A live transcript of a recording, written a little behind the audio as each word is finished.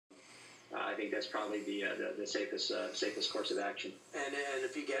think that's probably the safest course of action. And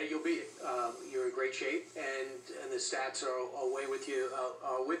if you get it, you'll beat it. You're in great shape, and the stats are away with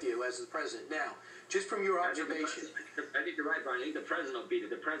you as the president. Now, just from your observation, I think you're right, Brian. I think the president will beat it.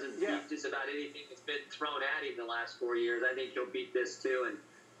 The president beat just about anything that's been thrown at him the last 4 years. I think he'll beat this too, and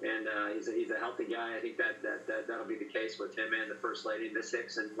he's a healthy guy. I think that'll be the case with him and the First Lady and the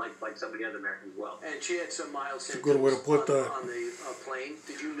six, and like some of the other Americans as well. And she had some mild symptoms. Good way to put that. On the plane.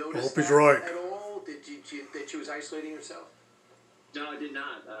 Did you notice I hope that he's right. at all? That she was isolating herself? No, I did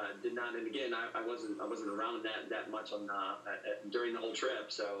not. Did not. And again, I wasn't around that much on during the whole trip,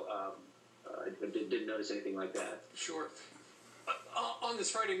 so I didn't notice anything like that. Sure. On this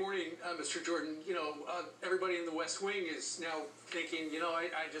Friday morning, Mr. Jordan, everybody in the West Wing is now thinking,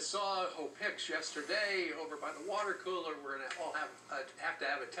 I just saw Hope Hicks yesterday over by the water cooler. We're going to all have to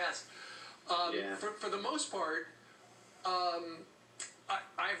have a test. For the most part,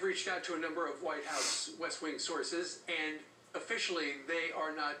 I've reached out to a number of White House West Wing sources, and officially they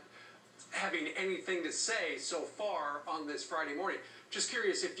are not having anything to say so far on this Friday morning. Just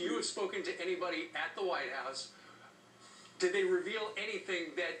curious if you have spoken to anybody at the White House. Did they reveal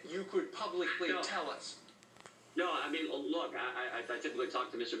anything that you could publicly tell us? No, I mean, look, I typically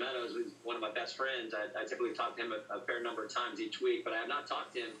talk to Mr. Meadows, who's one of my best friends. I typically talk to him a fair number of times each week, but I have not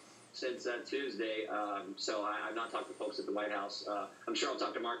talked to him since Tuesday. So I've not talked to folks at the White House. I'm sure I'll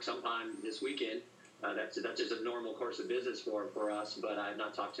talk to Mark sometime this weekend. That's just a normal course of business for us, but I have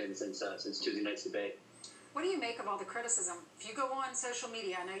not talked to him since Tuesday night's debate. What do you make of all the criticism? If you go on social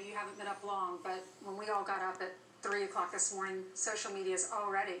media, I know you haven't been up long, but when we all got up at 3 o'clock this morning, social media is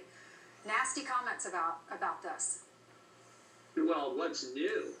already nasty comments about this. Well, what's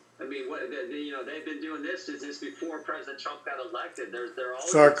new? I mean, they've been doing this since before President Trump got elected. They're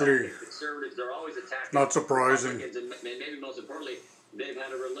always attacking conservatives. They're always attacking. Not surprising. And maybe most importantly, they've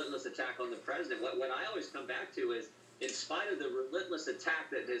had a relentless attack on the president. What I always come back to is, in spite of the relentless attack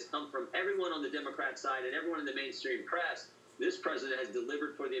that has come from everyone on the Democrat side and everyone in the mainstream press, this president has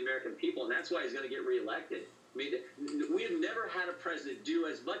delivered for the American people, and that's why he's going to get reelected. I mean, we have never had a president do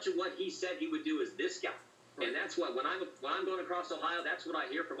as much of what he said he would do as this guy. And that's what, when I'm going across Ohio, that's what I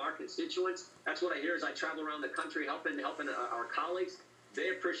hear from our constituents. That's what I hear as I travel around the country helping our colleagues. They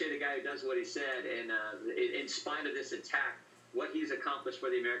appreciate a guy who does what he said. And in spite of this attack, what he's accomplished for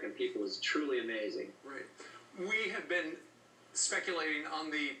the American people is truly amazing. Right. We have been speculating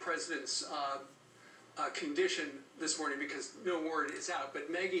on the president's condition this morning because no word is out. But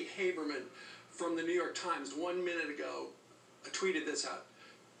Maggie Haberman from the New York Times 1 minute ago tweeted this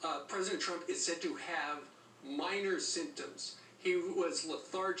out. President Trump is said to have minor symptoms. He was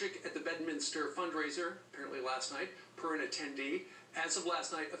lethargic at the Bedminster fundraiser, apparently last night, per an attendee. As of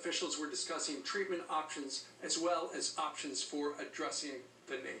last night, officials were discussing treatment options as well as options for addressing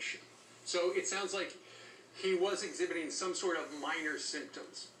the nation. So it sounds like he was exhibiting some sort of minor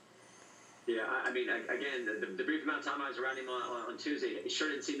symptoms. Yeah, I mean, again, the brief amount of time I was around him on Tuesday, it sure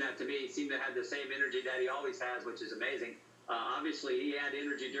didn't seem that to me. He seemed to have the same energy that he always has, which is amazing. Obviously, he had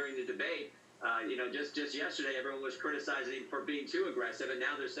energy during the debate. Just yesterday, everyone was criticizing him for being too aggressive, and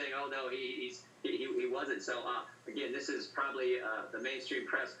now they're saying, oh, no, he wasn't. So, again, this is probably the mainstream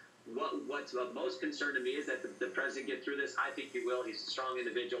press. What's of most concern to me is that the president get through this. I think he will. He's a strong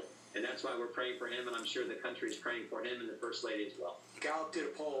individual, and that's why we're praying for him, and I'm sure the country is praying for him and the First Lady as well. Gallup did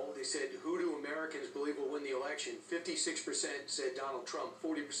a poll. They said, who do Americans believe will win the election? 56% said Donald Trump.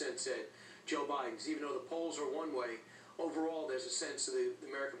 40% said Joe Biden. Even though the polls are one way, overall there's a sense of the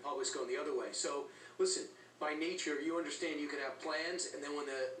American public's going the other way. So, listen, by nature, you understand you can have plans, and then when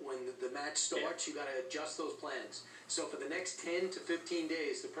the match starts, you got to adjust those plans. So for the next 10 to 15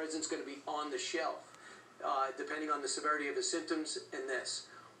 days, the president's going to be on the shelf, depending on the severity of his symptoms and this.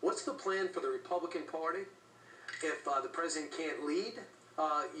 What's the plan for the Republican Party if the president can't lead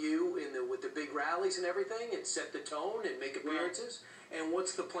with the big rallies and everything and set the tone and make appearances? And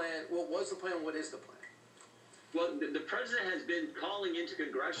what's the plan? What was the plan? What is the plan? Well, the president has been calling into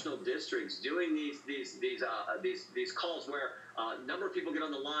congressional districts, doing these calls where a number of people get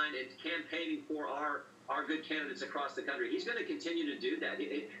on the line and campaigning for our good candidates across the country. He's going to continue to do that.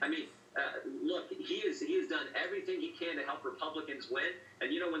 Look, he has done everything he can to help Republicans win.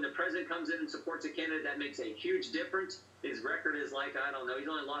 And when the president comes in and supports a candidate, that makes a huge difference. His record is like, I don't know, he's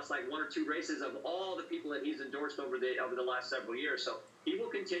only lost like 1 or 2 races of all the people that he's endorsed over the last several years. So he will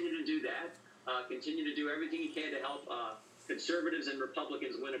continue to do that. Continue to do everything he can to help conservatives and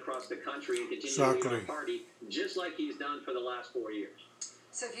Republicans win across the country and continue to lead the party, just like he's done for the last 4 years.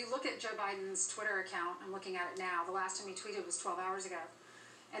 So if you look at Joe Biden's Twitter account, I'm looking at it now, the last time he tweeted was 12 hours ago,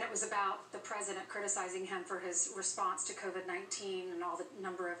 and it was about the president criticizing him for his response to COVID-19 and all the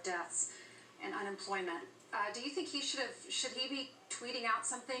number of deaths. and unemployment. Do you think should he be tweeting out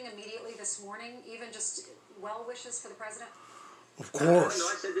something immediately this morning, even just well wishes for the president? Of course.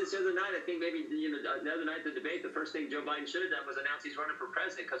 I said this the other night. I think maybe the other night, the debate, the first thing Joe Biden should have done was announce he's running for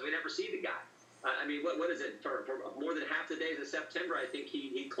president, because we never see the guy. I mean, what is it? For more than half the days of September, I think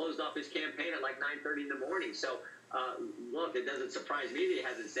he closed off his campaign at like 9:30 in the morning. So, look, it doesn't surprise me that he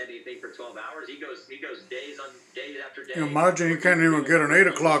hasn't said anything for 12 hours. He goes days after day. Imagine you can't even get an 8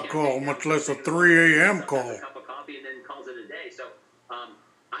 o'clock call, much less a 3 a.m. call. A cup of coffee and then calls it a day. So,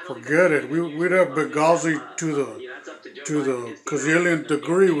 forget it. We'd have Benghazi to the gazillionth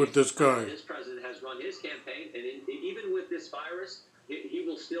degree with this guy. This president has run his campaign, and even with this virus, he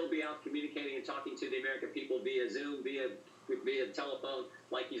will still be out communicating and talking to the American people via Zoom, via telephone,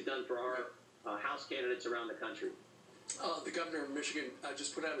 like he's done for our House candidates around the country. The governor of Michigan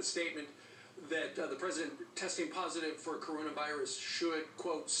just put out a statement that the president testing positive for coronavirus should,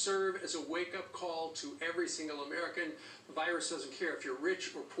 quote, serve as a wake-up call to every single American. The virus doesn't care if you're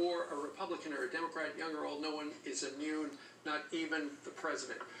rich or poor, a Republican or a Democrat, young or old. No one is immune, not even the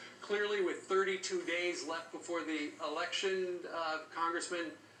president. Clearly, with 32 days left before the election,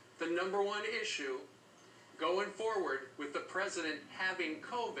 Congressman, the number one issue going forward with the president having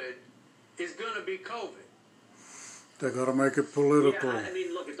COVID is going to be COVID. They got to make it political. Yeah, I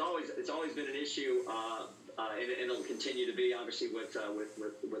mean, look, it's always been an issue, and it'll continue to be, obviously, with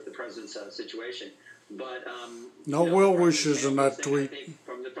the president's situation. But no well wishes in that tweet. I think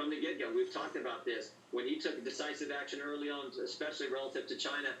from the get-go, we've talked about this. When he took decisive action early on, especially relative to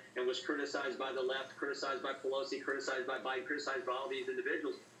China, and was criticized by the left, criticized by Pelosi, criticized by Biden, criticized by all these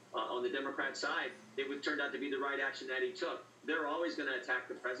individuals on the Democrat side, it turned out to be the right action that he took. They're always going to attack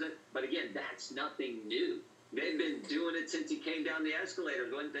the president, but again, that's nothing new. They've been doing it since he came down the escalator.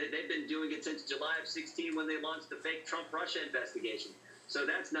 They've been doing it since July of 2016 when they launched the fake Trump-Russia investigation. So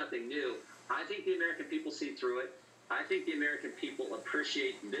that's nothing new. I think the American people see through it. I think the American people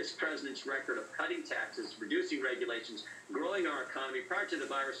appreciate this president's record of cutting taxes, reducing regulations, growing our economy. Prior to the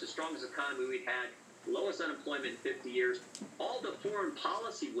virus, the strongest economy we've had, lowest unemployment in 50 years. All the foreign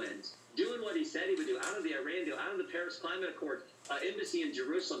policy wins, doing what he said he would do, out of the Iran deal, out of the Paris Climate Accord, embassy in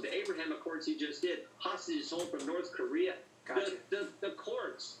Jerusalem, the Abraham Accords he just did, hostages home from North Korea, Gotcha. the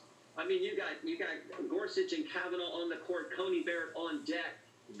courts. I mean, you got Gorsuch and Kavanaugh on the court, Coney Barrett on deck.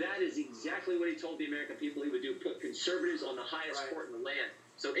 That is exactly what he told the American people he would do, put conservatives on the highest court in the land.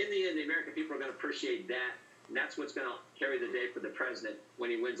 So in the end, the American people are going to appreciate that, and that's what's going to carry the day for the president when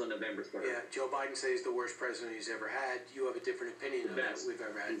he wins on November 3rd. Yeah, Joe Biden says he's the worst president he's ever had. You have a different opinion of that we've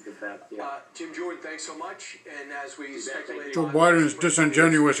ever had. He's the best, yeah. Jim Jordan, thanks so much. And as we speculated, Joe Biden is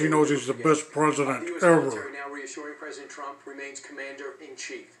disingenuous. He knows he's the best president the U.S. ever. military now reassuring President Trump remains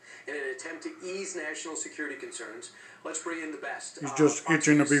commander-in-chief. In an attempt to ease national security concerns, let's bring in the best. He's just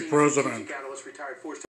itching to be president. Analyst, retired force